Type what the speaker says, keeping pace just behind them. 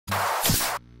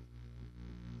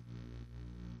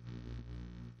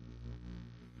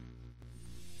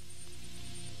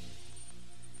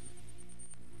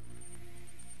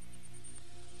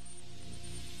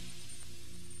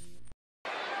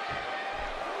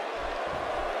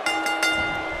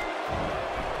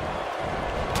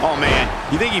Oh,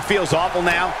 man, you think he feels awful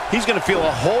now? He's going to feel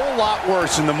a whole lot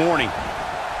worse in the morning.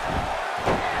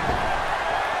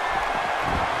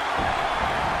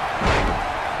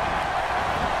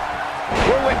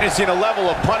 We're witnessing a level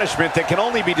of punishment that can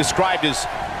only be described as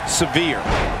severe.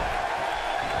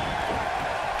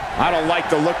 I don't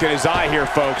like the look in his eye here,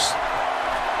 folks.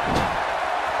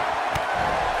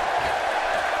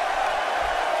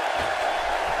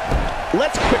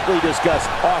 Let's quickly discuss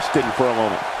Austin for a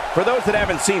moment. For those that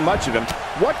haven't seen much of him,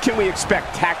 what can we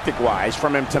expect tactic-wise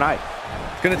from him tonight?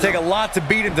 It's going to take a lot to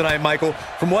beat him tonight, Michael.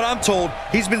 From what I'm told,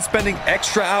 he's been spending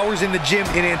extra hours in the gym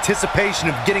in anticipation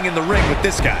of getting in the ring with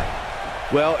this guy.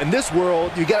 Well, in this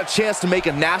world, you got a chance to make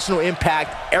a national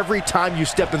impact every time you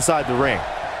step inside the ring.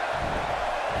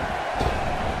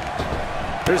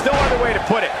 There's no other way to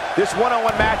put it. This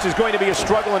one-on-one match is going to be a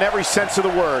struggle in every sense of the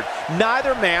word.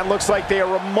 Neither man looks like they are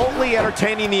remotely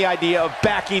entertaining the idea of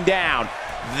backing down.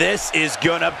 This is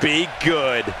gonna be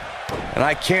good. And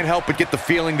I can't help but get the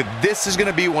feeling that this is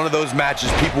gonna be one of those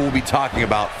matches people will be talking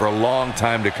about for a long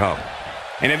time to come.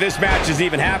 And if this match is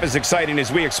even half as exciting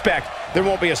as we expect, there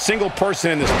won't be a single person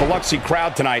in this Biloxi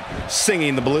crowd tonight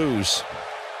singing the blues.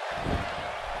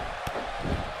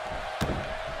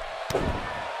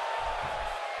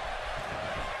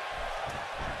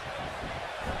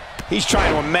 He's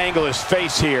trying to mangle his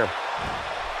face here.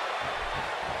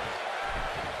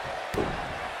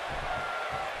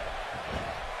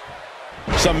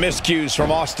 Some miscues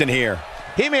from Austin here.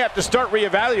 He may have to start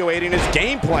reevaluating his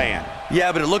game plan.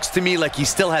 Yeah, but it looks to me like he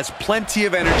still has plenty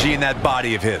of energy in that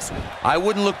body of his. I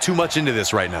wouldn't look too much into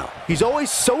this right now. He's always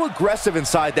so aggressive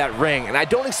inside that ring, and I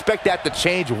don't expect that to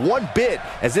change one bit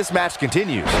as this match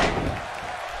continues.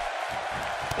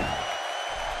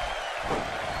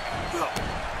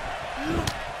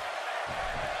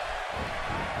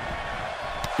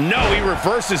 No, he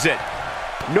reverses it.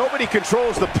 Nobody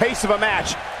controls the pace of a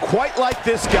match quite like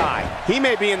this guy. He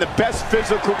may be in the best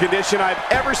physical condition I've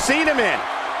ever seen him in.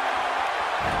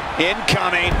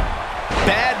 Incoming.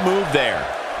 Bad move there.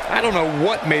 I don't know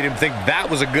what made him think that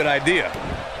was a good idea.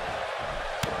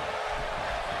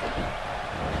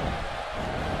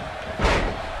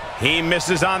 He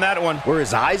misses on that one. Were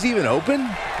his eyes even open?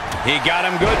 He got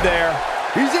him good there.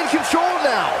 He's in control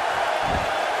now.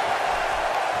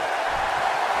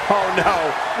 Oh no,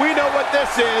 we know what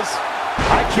this is.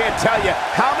 I can't tell you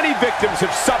how many victims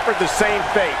have suffered the same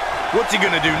fate. What's he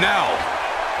gonna do now?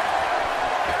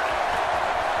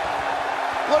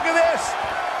 Look at this.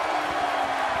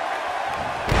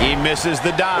 He misses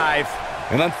the dive.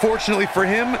 And unfortunately for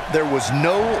him, there was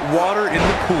no water in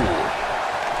the pool.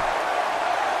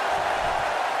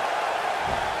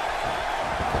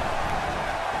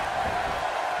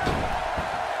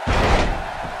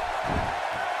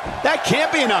 That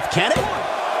can't be enough, can it?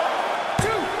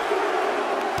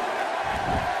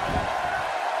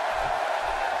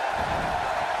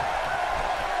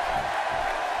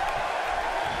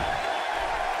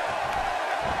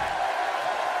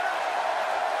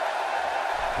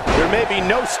 There may be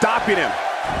no stopping him.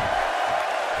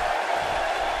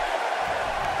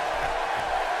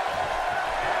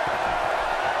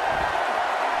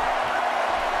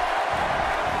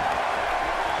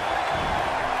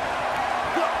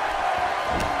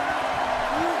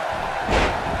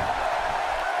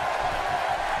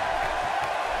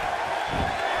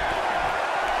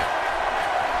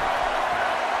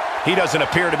 He doesn't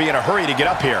appear to be in a hurry to get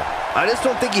up here. I just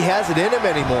don't think he has it in him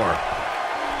anymore.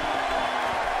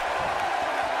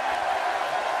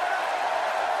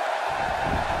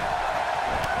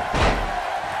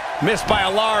 Missed by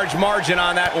a large margin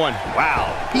on that one.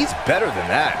 Wow, he's better than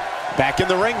that. Back in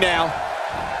the ring now.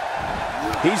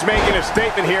 He's making a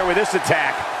statement here with this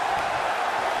attack.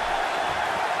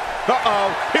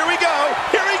 Uh-oh, here we go,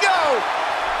 here we go!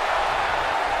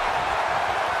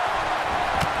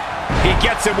 He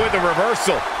gets him with a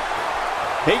reversal.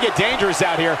 They get dangerous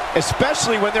out here,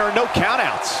 especially when there are no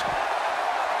countouts.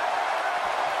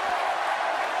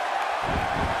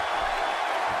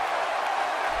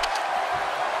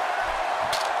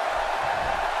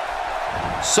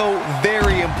 So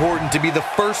very important to be the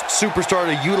first superstar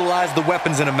to utilize the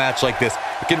weapons in a match like this.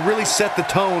 It can really set the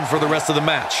tone for the rest of the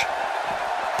match.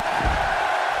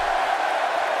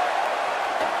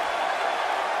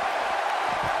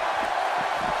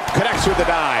 Connects with the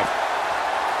dive.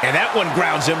 And that one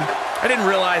grounds him. I didn't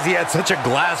realize he had such a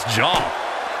glass jaw.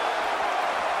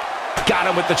 Got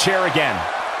him with the chair again.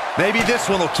 Maybe this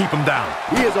one will keep him down.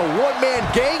 He is a one-man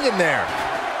gang in there.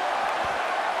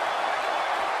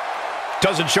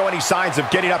 Doesn't show any signs of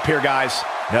getting up here, guys.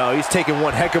 No, he's taking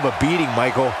one heck of a beating,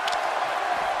 Michael.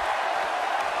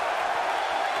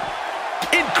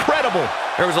 Incredible.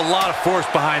 There was a lot of force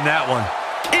behind that one.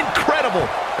 Incredible.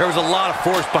 There was a lot of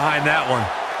force behind that one.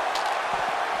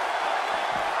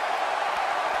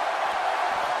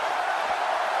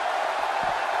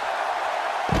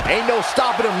 Ain't no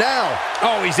stopping him now.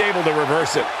 Oh, he's able to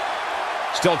reverse it.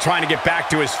 Still trying to get back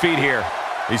to his feet here.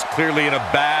 He's clearly in a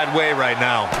bad way right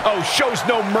now. Oh, shows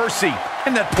no mercy.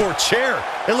 And that poor chair.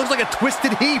 It looks like a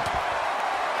twisted heap.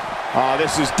 Oh,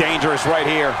 this is dangerous right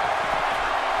here.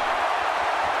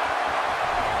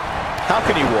 How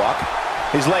can he walk?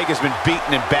 His leg has been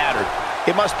beaten and battered.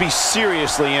 It must be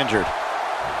seriously injured.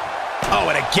 Oh,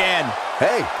 and again.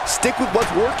 Hey, stick with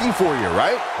what's working for you,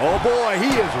 right? Oh boy, he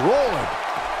is rolling.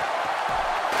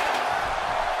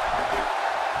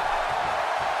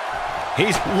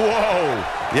 Whoa.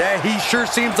 Yeah, he sure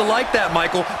seems to like that,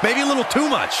 Michael. Maybe a little too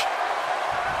much.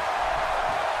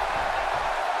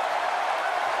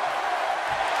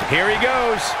 Here he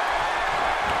goes.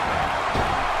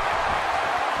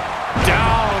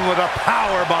 Down with a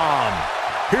power bomb.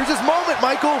 Here's his moment,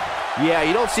 Michael. Yeah,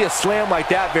 you don't see a slam like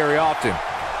that very often.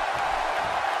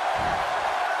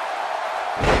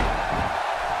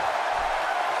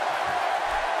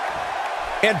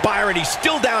 And Byron, he's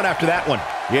still down after that one.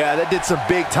 Yeah, that did some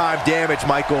big-time damage,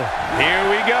 Michael. Here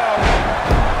we go.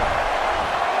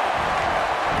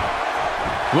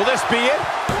 Will this be it?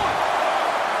 1,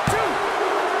 2,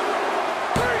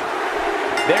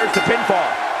 3. There's the pinfall.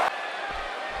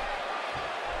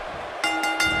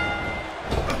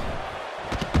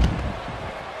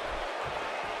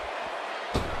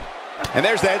 And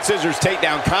there's the head scissors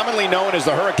takedown, commonly known as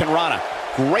the Hurricane Rana.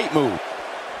 Great move.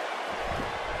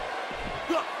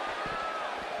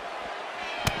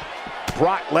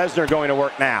 Brock Lesnar going to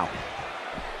work now.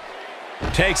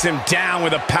 Takes him down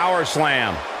with a power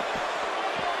slam.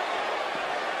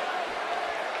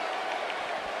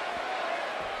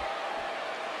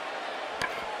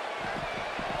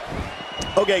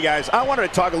 Okay, guys, I wanted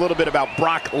to talk a little bit about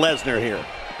Brock Lesnar here.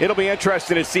 It'll be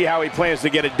interesting to see how he plans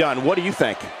to get it done. What do you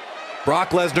think?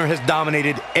 Brock Lesnar has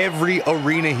dominated every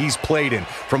arena he's played in,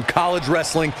 from college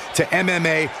wrestling to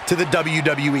MMA to the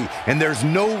WWE, and there's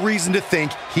no reason to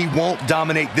think he won't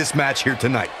dominate this match here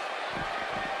tonight.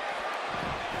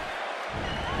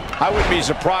 I wouldn't be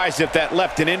surprised if that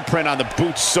left an imprint on the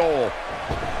boot's sole.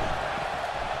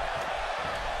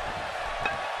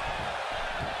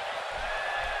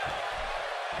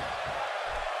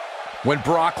 When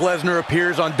Brock Lesnar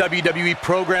appears on WWE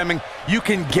programming, you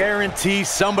can guarantee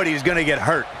somebody's going to get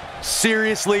hurt.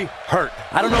 Seriously hurt.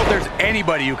 I don't know if there's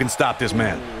anybody who can stop this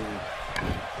man.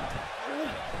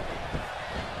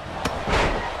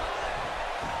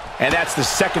 And that's the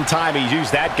second time he's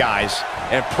used that, guys.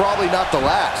 And probably not the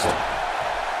last.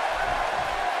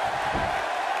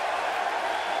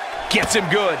 Gets him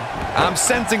good. I'm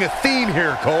sensing a theme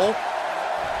here, Cole.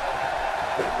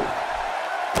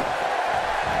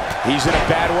 He's in a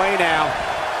bad way now.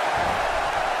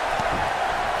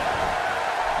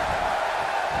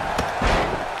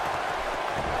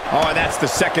 Oh, and that's the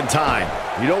second time.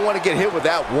 You don't want to get hit with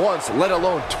that once, let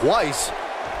alone twice.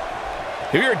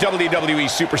 If you're a WWE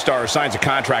superstar who signs a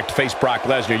contract to face Brock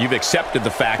Lesnar, you've accepted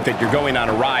the fact that you're going on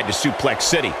a ride to Suplex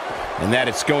City, and that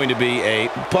it's going to be a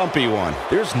bumpy one.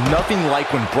 There's nothing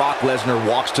like when Brock Lesnar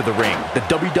walks to the ring. The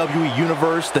WWE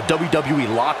Universe, the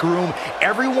WWE locker room,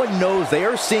 everyone knows they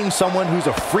are seeing someone who's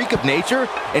a freak of nature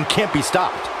and can't be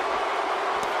stopped.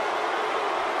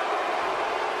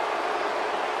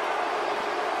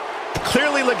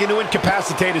 Clearly looking to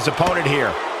incapacitate his opponent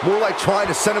here. More like trying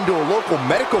to send him to a local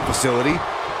medical facility.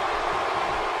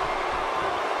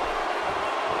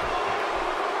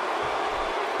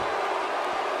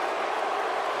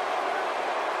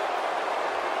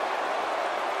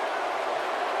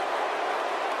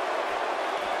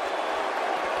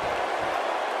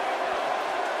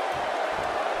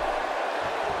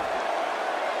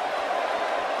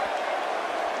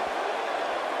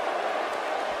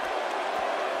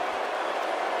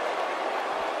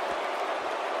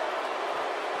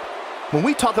 When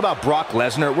we talk about Brock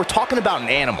Lesnar, we're talking about an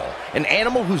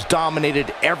animal who's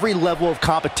dominated every level of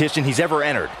competition he's ever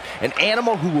entered, an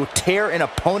animal who will tear an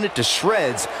opponent to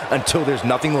shreds until there's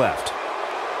nothing left.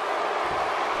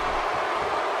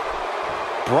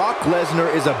 Brock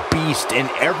Lesnar is a beast in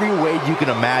every way you can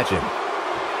imagine.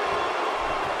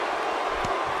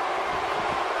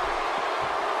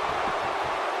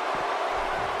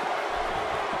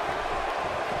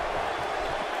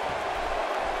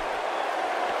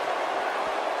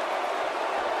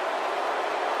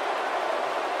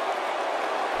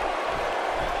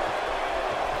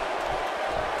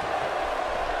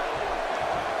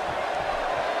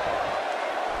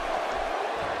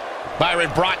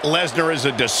 Byron, Brock Lesnar is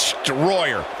a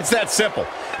destroyer. It's that simple.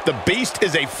 The Beast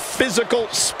is a physical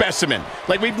specimen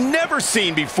like we've never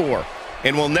seen before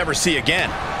and we'll never see again.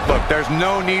 Look, there's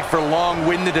no need for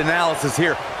long-winded analysis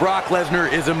here. Brock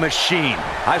Lesnar is a machine.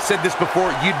 I've said this before,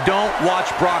 you don't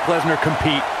watch Brock Lesnar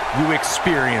compete, you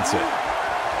experience it.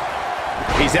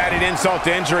 He's added insult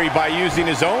to injury by using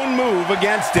his own move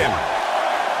against him.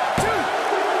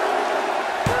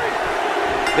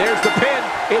 There's the pin.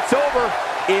 It's over.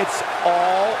 It's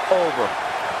all over.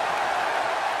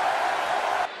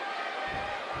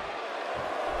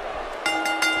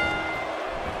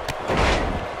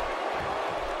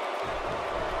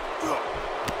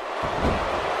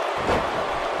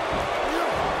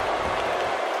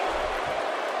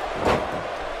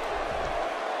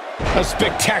 A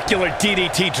spectacular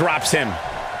DDT drops him.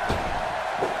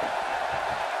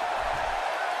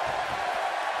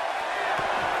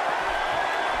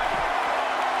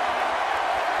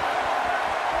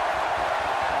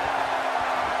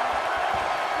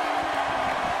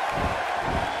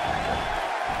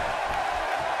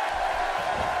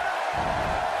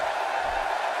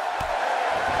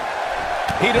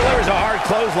 He delivers a hard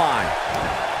clothesline.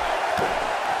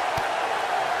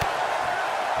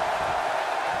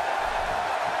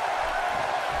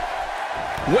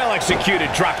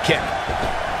 Well-executed drop kick.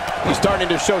 He's starting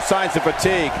to show signs of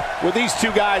fatigue. With these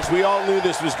two guys, we all knew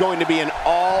this was going to be an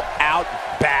all-out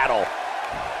battle.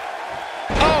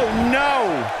 Oh,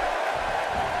 no!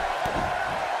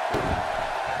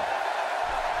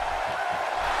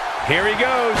 Here he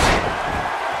goes.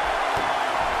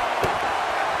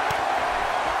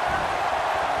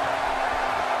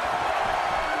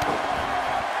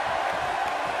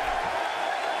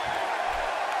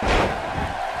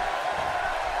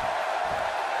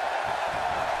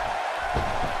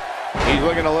 He's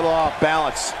looking a little off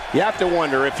balance. You have to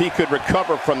wonder if he could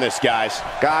recover from this, guys.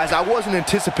 Guys, I wasn't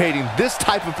anticipating this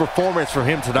type of performance from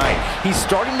him tonight. He's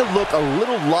starting to look a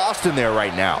little lost in there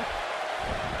right now.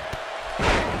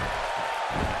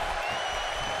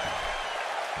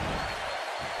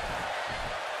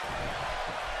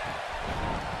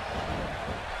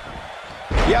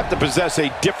 You have to possess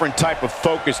a different type of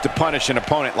focus to punish an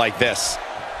opponent like this.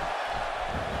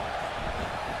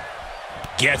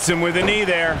 Gets him with a knee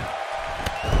there.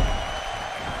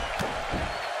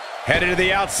 Headed to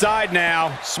the outside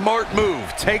now. Smart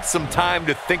move. Take some time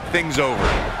to think things over.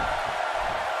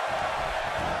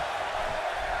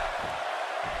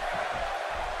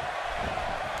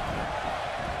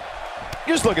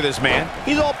 Just look at this man.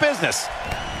 He's all business.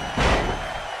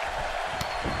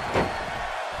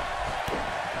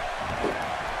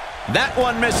 That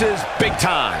one misses big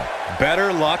time.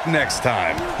 Better luck next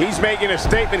time. He's making a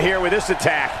statement here with this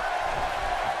attack.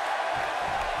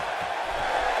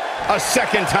 A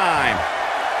second time.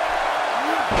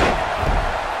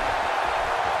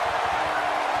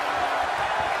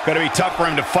 Going to be tough for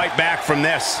him to fight back from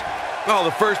this. Well,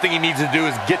 the first thing he needs to do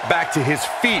is get back to his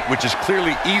feet, which is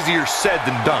clearly easier said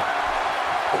than done.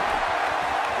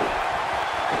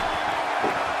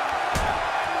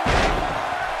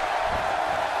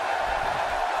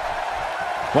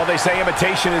 Well, they say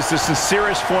imitation is the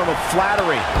sincerest form of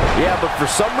flattery. Yeah, but for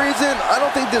some reason, I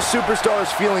don't think this superstar is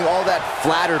feeling all that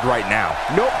flattered right now.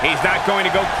 Nope. He's not going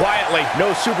to go quietly.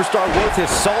 No superstar worth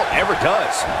his salt ever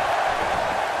does.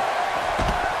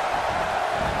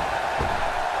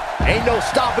 Ain't no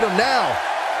stopping him now.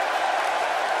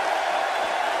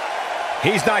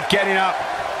 He's not getting up.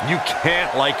 You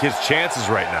can't like his chances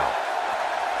right now.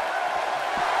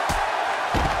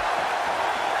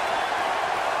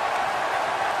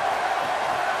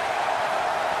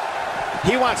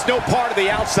 He wants no part of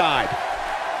the outside.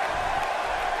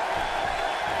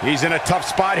 He's in a tough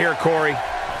spot here, Corey.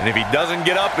 And if he doesn't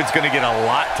get up, it's going to get a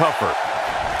lot tougher.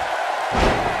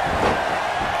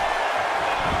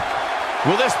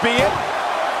 Will this be it?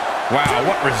 Wow,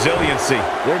 what resiliency.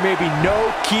 There may be no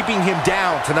keeping him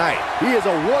down tonight. He is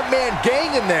a one-man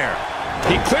gang in there.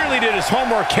 He clearly did his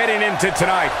homework heading into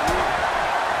tonight.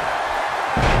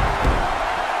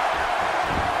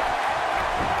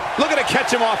 Looking to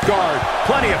catch him off guard.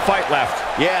 Plenty of fight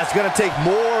left. Yeah, it's going to take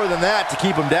more than that to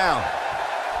keep him down.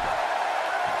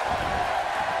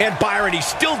 And Byron, he's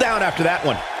still down after that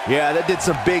one. Yeah, that did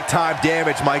some big-time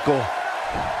damage, Michael.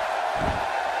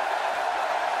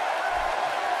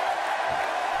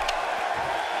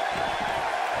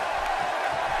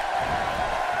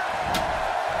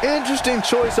 Interesting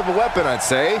choice of a weapon, I'd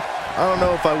say. I don't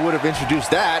know if I would have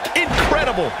introduced that.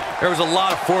 Incredible. There was a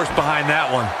lot of force behind that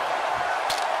one.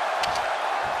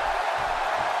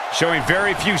 Showing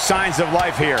very few signs of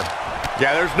life here.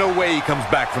 Yeah, there's no way he comes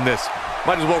back from this.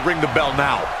 Might as well ring the bell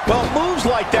now. Well, moves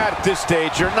like that at this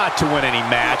stage are not to win any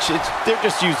match. They're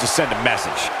just used to send a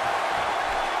message.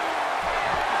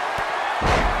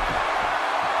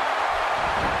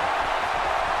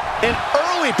 An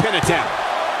early pin attempt.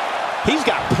 He's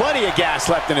got plenty of gas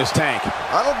left in his tank.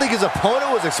 I don't think his opponent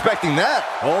was expecting that.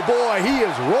 Oh boy, he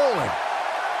is rolling.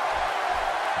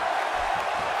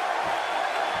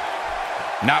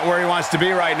 Not where he wants to be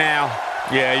right now.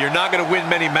 Yeah, you're not going to win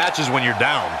many matches when you're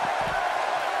down.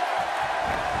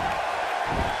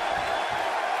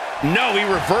 No, he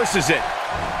reverses it.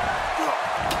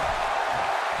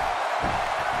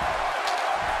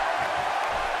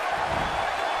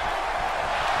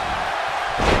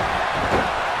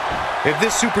 If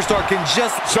this superstar can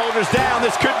just... Shoulders down,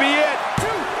 this could be it. 2,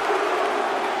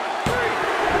 3.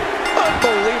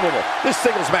 Unbelievable. This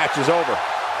singles match is over.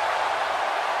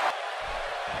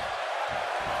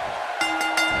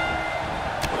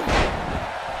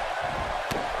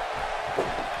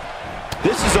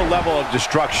 This is a level of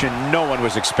destruction no one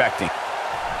was expecting.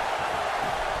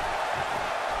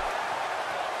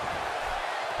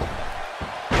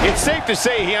 It's safe to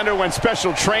say he underwent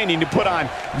special training to put on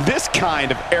this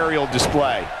kind of aerial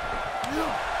display.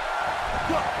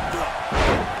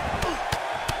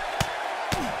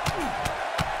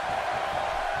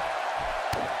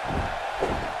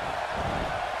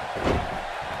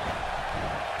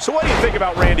 So what do you think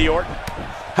about Randy Orton?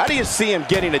 How do you see him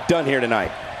getting it done here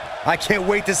tonight? I can't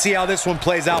wait to see how this one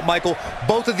plays out, Michael.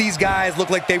 Both of these guys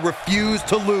look like they refuse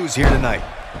to lose here tonight.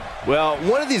 Well,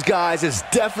 one of these guys is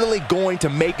definitely going to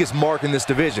make his mark in this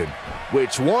division.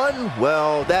 Which one?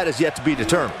 Well, that is yet to be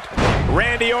determined.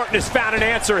 Randy Orton has found an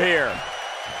answer here.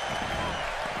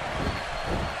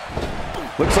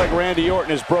 Looks like Randy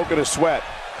Orton has broken a sweat.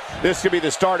 This could be the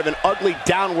start of an ugly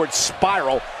downward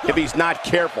spiral if he's not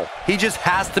careful. He just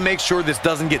has to make sure this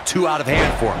doesn't get too out of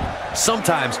hand for him.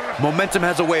 Sometimes, momentum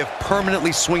has a way of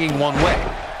permanently swinging one way.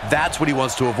 That's what he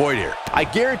wants to avoid here. I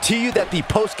guarantee you that the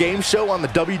post-game show on the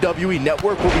WWE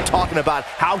Network will be talking about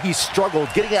how he struggled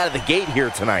getting out of the gate here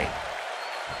tonight.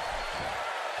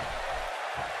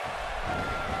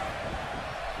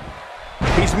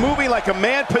 He's moving like a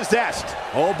man possessed.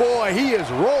 Oh boy, he is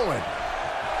rolling.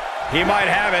 He might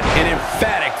have it, an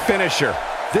emphatic finisher.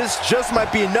 This just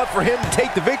might be enough for him to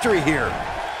take the victory here.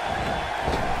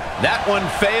 That one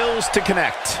fails to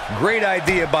connect. Great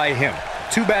idea by him.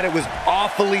 Too bad it was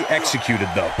awfully executed,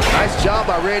 though. Nice job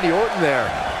by Randy Orton there.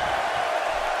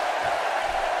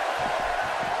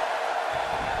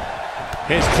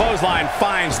 His clothesline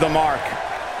finds the mark.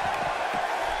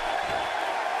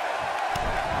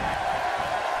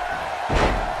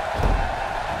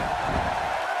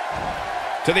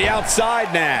 To the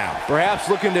outside now. Perhaps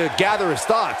looking to gather his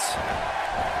thoughts.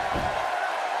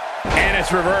 And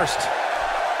it's reversed.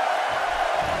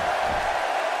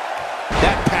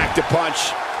 That packed a punch.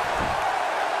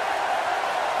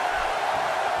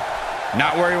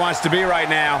 Not where he wants to be right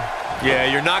now.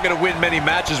 Yeah, you're not going to win many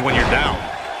matches when you're down.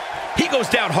 He goes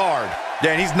down hard.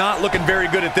 Yeah, and he's not looking very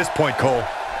good at this point, Cole.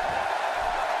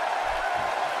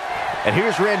 And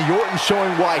here's Randy Orton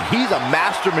showing why he's a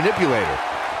master manipulator.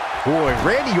 Boy,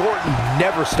 Randy Orton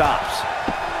never stops.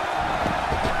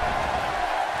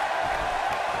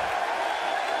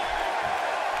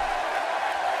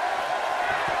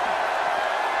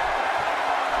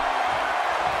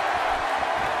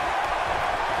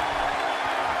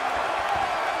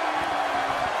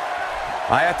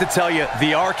 I have to tell you,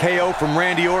 the RKO from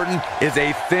Randy Orton is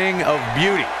a thing of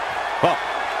beauty. Well,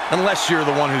 unless you're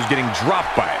the one who's getting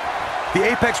dropped by it. The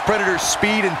Apex Predator's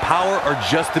speed and power are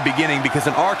just the beginning because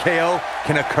an RKO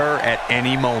can occur at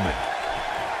any moment.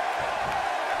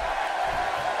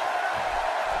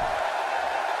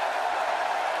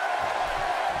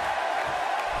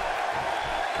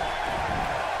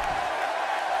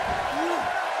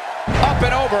 Up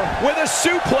and over with a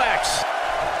suplex.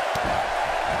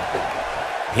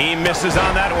 He misses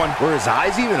on that one. Were his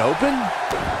eyes even open?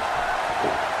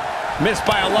 Missed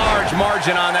by a large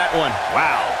margin on that one.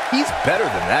 Wow, he's better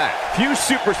than that. Few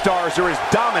superstars are as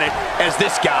dominant as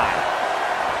this guy.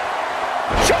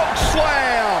 Choke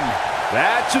slam!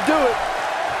 That should do it.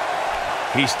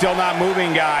 He's still not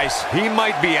moving, guys. He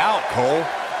might be out, Cole.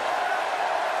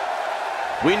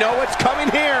 We know what's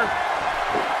coming here.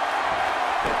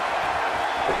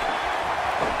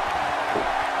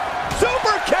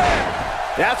 Super kick!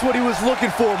 That's what he was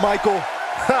looking for, Michael.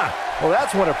 Ha! Well,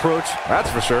 that's one approach, that's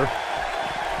for sure.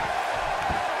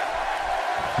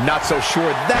 Not so sure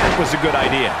that was a good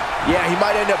idea. Yeah, he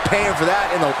might end up paying for that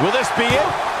in the... Will this be it?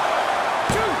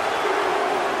 2,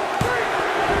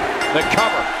 3. The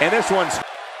cover, and this one's...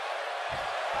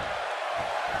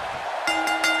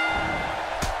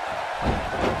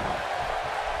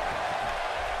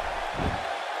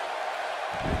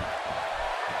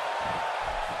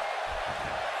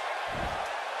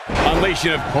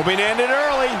 combination of hoping to end it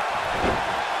early.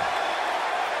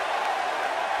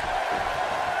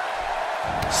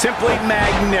 Simply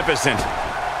magnificent.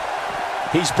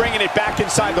 He's bringing it back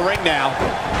inside the ring now.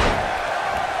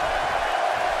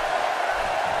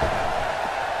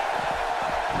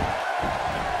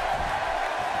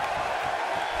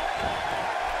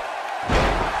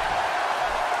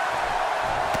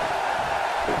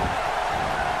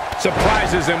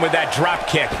 Surprises him with that drop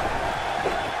kick.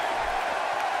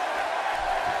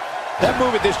 That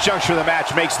move at this juncture of the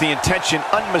match makes the intention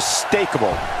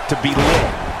unmistakable to belittle.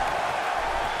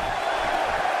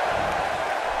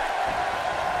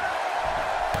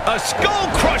 A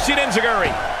skull-crushing enziguri.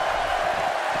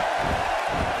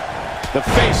 The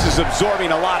face is absorbing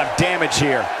a lot of damage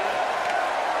here.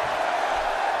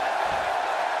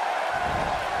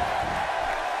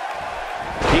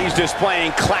 He's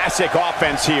displaying classic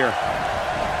offense here.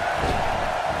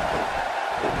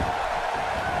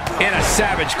 And a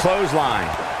savage clothesline.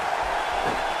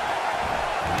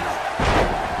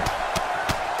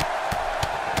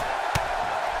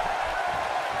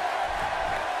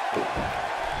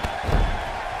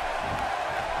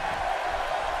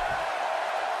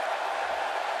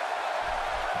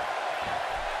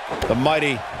 The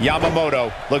mighty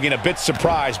Yamamoto looking a bit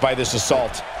surprised by this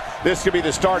assault. This could be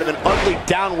the start of an ugly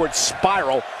downward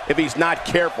spiral if he's not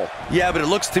careful. Yeah, but it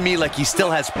looks to me like he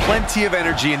still has plenty of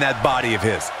energy in that body of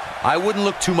his. I wouldn't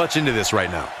look too much into this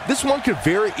right now. This one could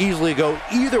very easily go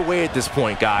either way at this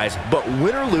point, guys. But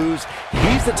win or lose,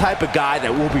 he's the type of guy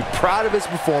that will be proud of his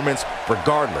performance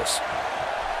regardless.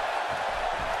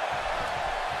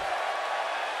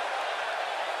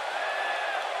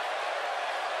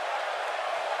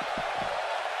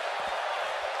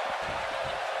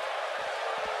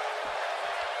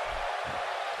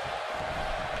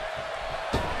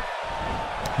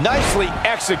 Nicely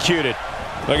executed.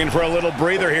 Looking for a little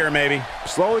breather here, maybe.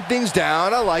 Slowing things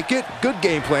down. I like it. Good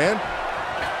game plan.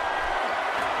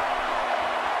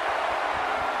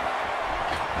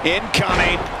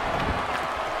 Incoming.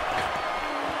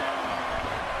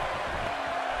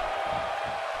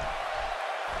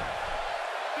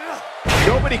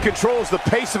 Nobody controls the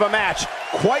pace of a match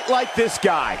quite like this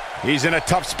guy. He's in a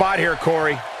tough spot here,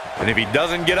 Corey. And if he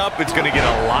doesn't get up, it's going to get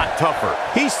a lot tougher.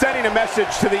 He's sending a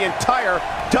message to the entire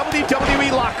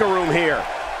WWE locker room here.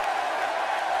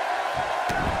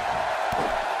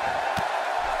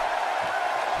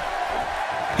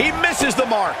 He misses the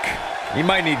mark. He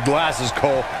might need glasses,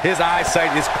 Cole. His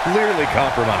eyesight is clearly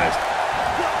compromised.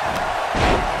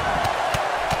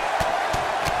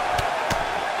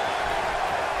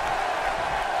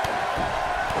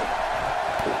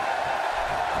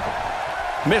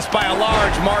 Missed by a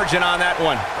large margin on that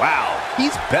one. Wow,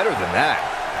 he's better than that.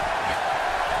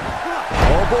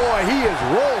 Oh boy, he is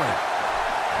rolling.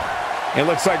 It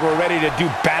looks like we're ready to do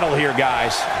battle here,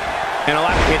 guys. And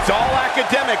it's all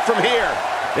academic from here.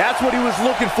 That's what he was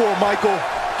looking for, Michael.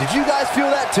 Did you guys feel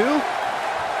that too?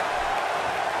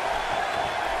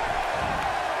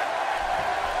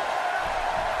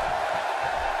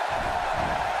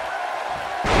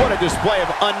 What a display of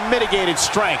unmitigated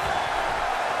strength.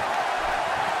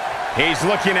 He's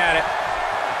looking at it.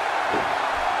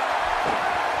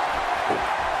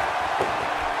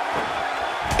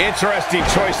 Interesting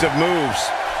choice of moves.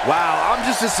 Wow, I'm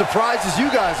just as surprised as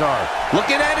you guys are.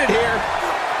 Looking at it here.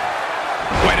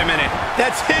 Wait a minute.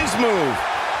 That's his move.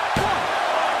 1,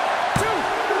 2,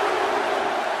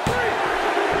 3.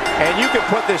 And you can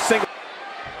put this single.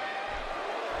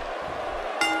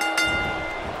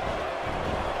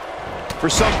 For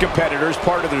some competitors,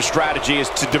 part of their strategy is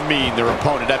to demean their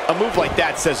opponent. A move like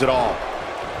that says it all.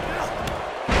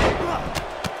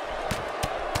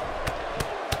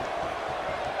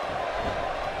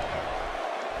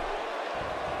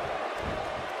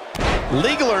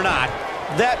 Legal or not,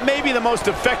 that may be the most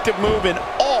effective move in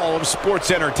all of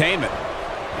sports entertainment.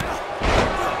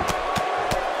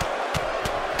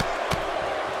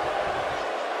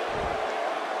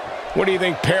 What do you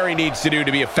think Perry needs to do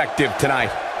to be effective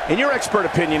tonight? In your expert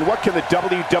opinion, what can the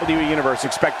WWE Universe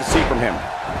expect to see from him?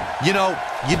 You know,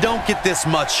 you don't get this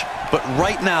much, but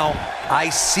right now, I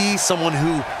see someone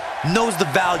who knows the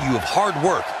value of hard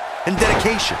work and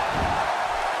dedication.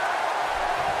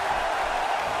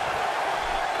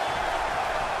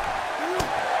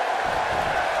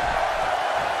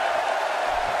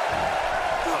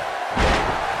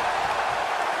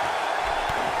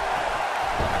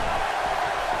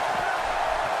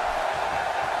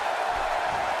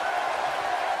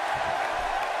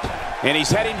 And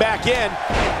he's heading back in.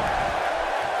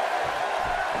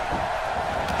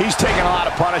 He's taking a lot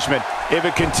of punishment. If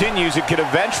it continues, it could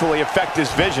eventually affect his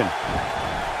vision.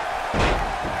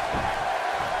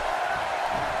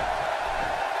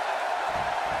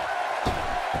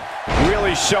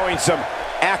 really showing some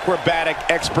acrobatic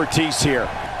expertise here.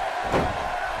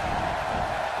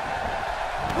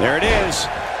 There it is.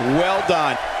 Well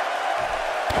done.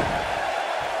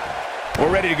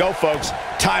 We're ready to go, folks.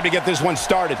 Time to get this one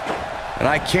started. And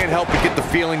I can't help but get the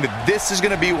feeling that this is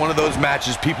going to be one of those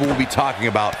matches people will be talking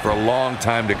about for a long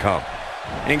time to come.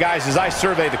 And guys, as I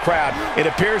survey the crowd, it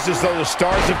appears as though the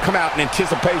stars have come out in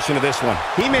anticipation of this one.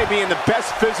 He may be in the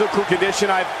best physical condition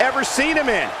I've ever seen him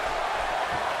in.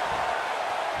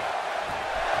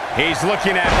 He's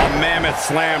looking at a mammoth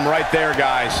slam right there,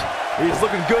 guys. He's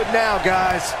looking good now,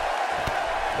 guys.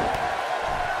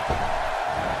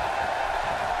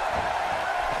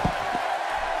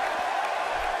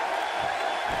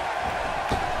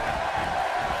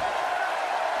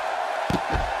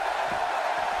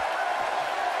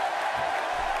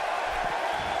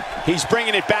 He's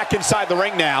bringing it back inside the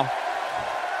ring now.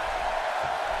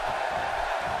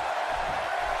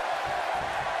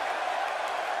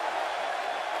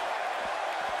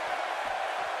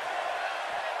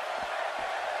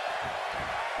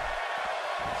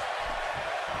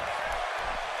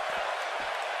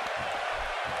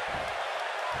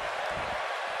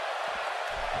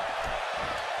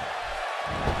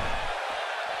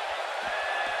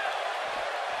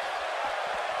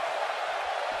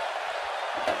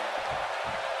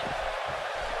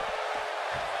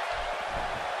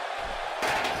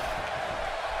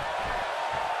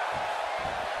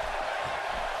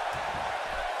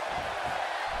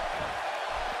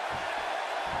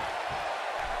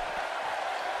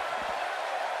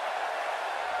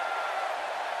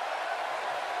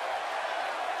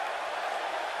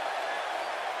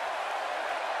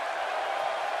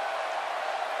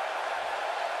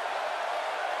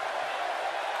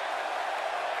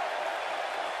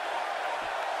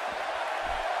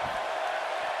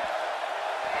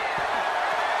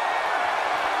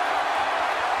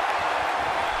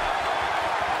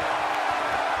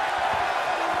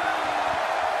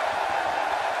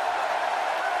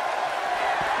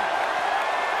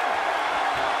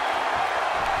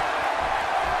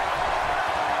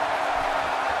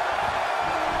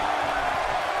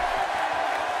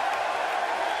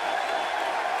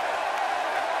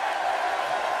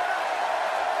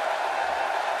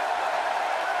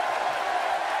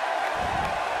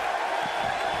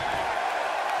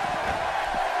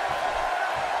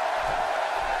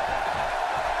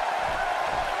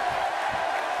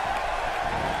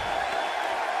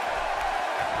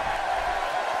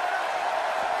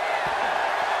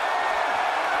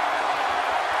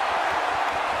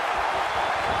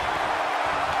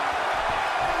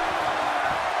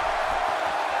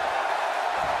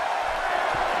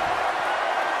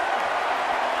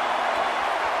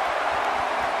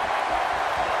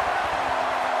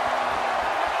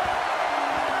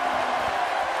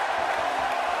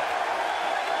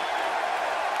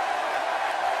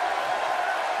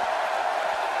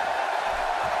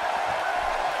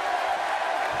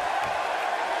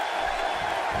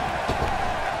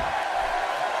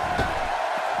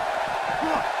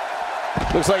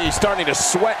 Looks like he's starting to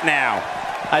sweat now.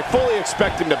 I fully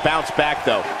expect him to bounce back,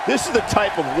 though. This is the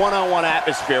type of one-on-one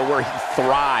atmosphere where he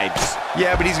thrives.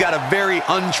 Yeah, but he's got a very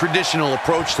untraditional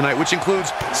approach tonight, which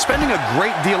includes spending a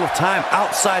great deal of time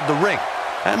outside the ring.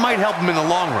 That might help him in the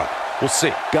long run. We'll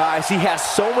see. Guys, he has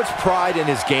so much pride in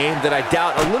his game that I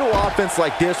doubt a little offense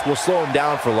like this will slow him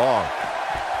down for long.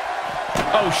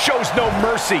 Oh, shows no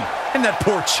mercy. And that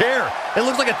poor chair. It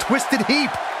looks like a twisted heap.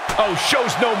 Oh,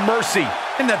 shows no mercy.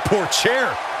 And that poor chair.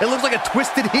 It looks like a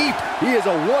twisted heap. He is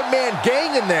a one-man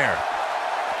gang in there.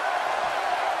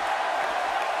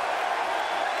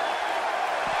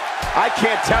 I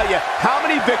can't tell you how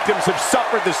many victims have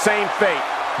suffered the same fate.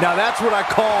 Now that's what I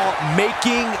call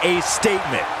making a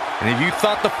statement. And if you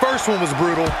thought the first one was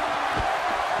brutal,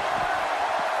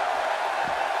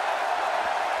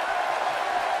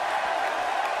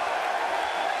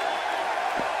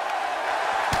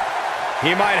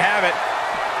 he might have it.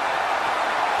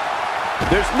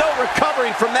 There's no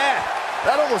recovering from that.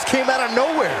 That almost came out of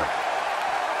nowhere.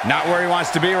 Not where he wants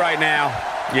to be right now.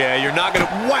 Yeah, you're not going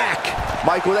to whack.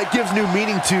 Michael, that gives new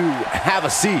meaning to have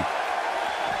a seat.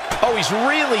 Oh, he's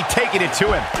really taking it to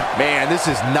him. Man,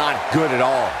 this is not good at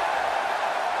all.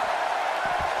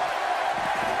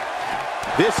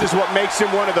 This is what makes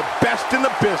him one of the best in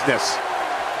the business.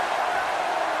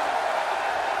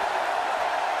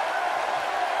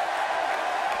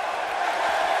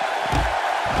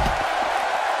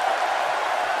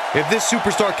 if this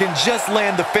superstar can just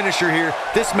land the finisher here,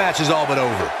 this match is all but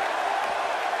over.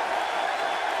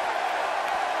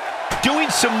 Doing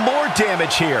some more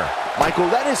damage here. Michael,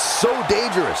 that is so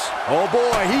dangerous. Oh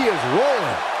boy, he is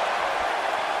rolling.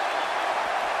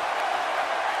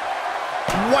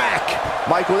 Whack!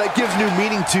 Michael, that gives new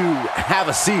meaning to have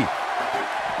a seat.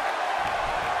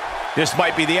 This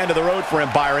might be the end of the road for him,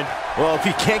 Byron. Well, if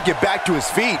he can't get back to his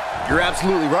feet, you're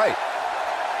absolutely right.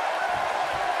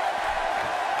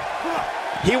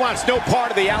 He wants no part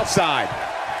of the outside.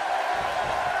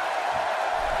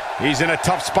 He's in a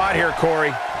tough spot here,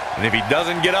 Corey. And if he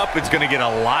doesn't get up, it's going to get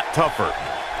a lot tougher.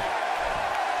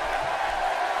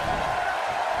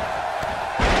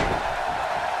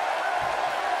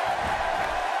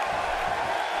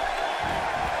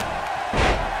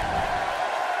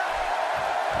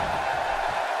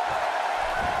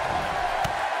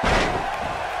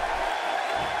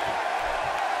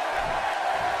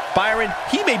 Byron,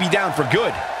 he may be down for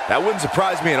good. That wouldn't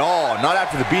surprise me at all, not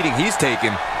after the beating he's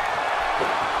taken.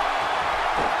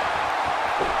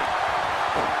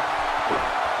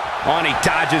 On, he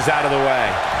dodges out of the way.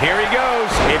 Here he goes.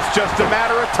 It's just a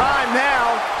matter of time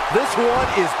now. This one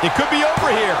is... It could be over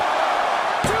here.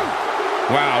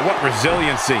 Wow, what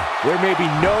resiliency. There may be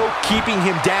no keeping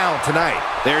him down tonight.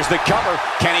 There's the cover.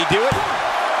 Can he do it?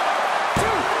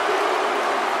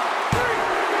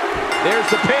 There's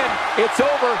the pin. It's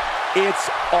over. It's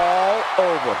all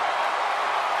over.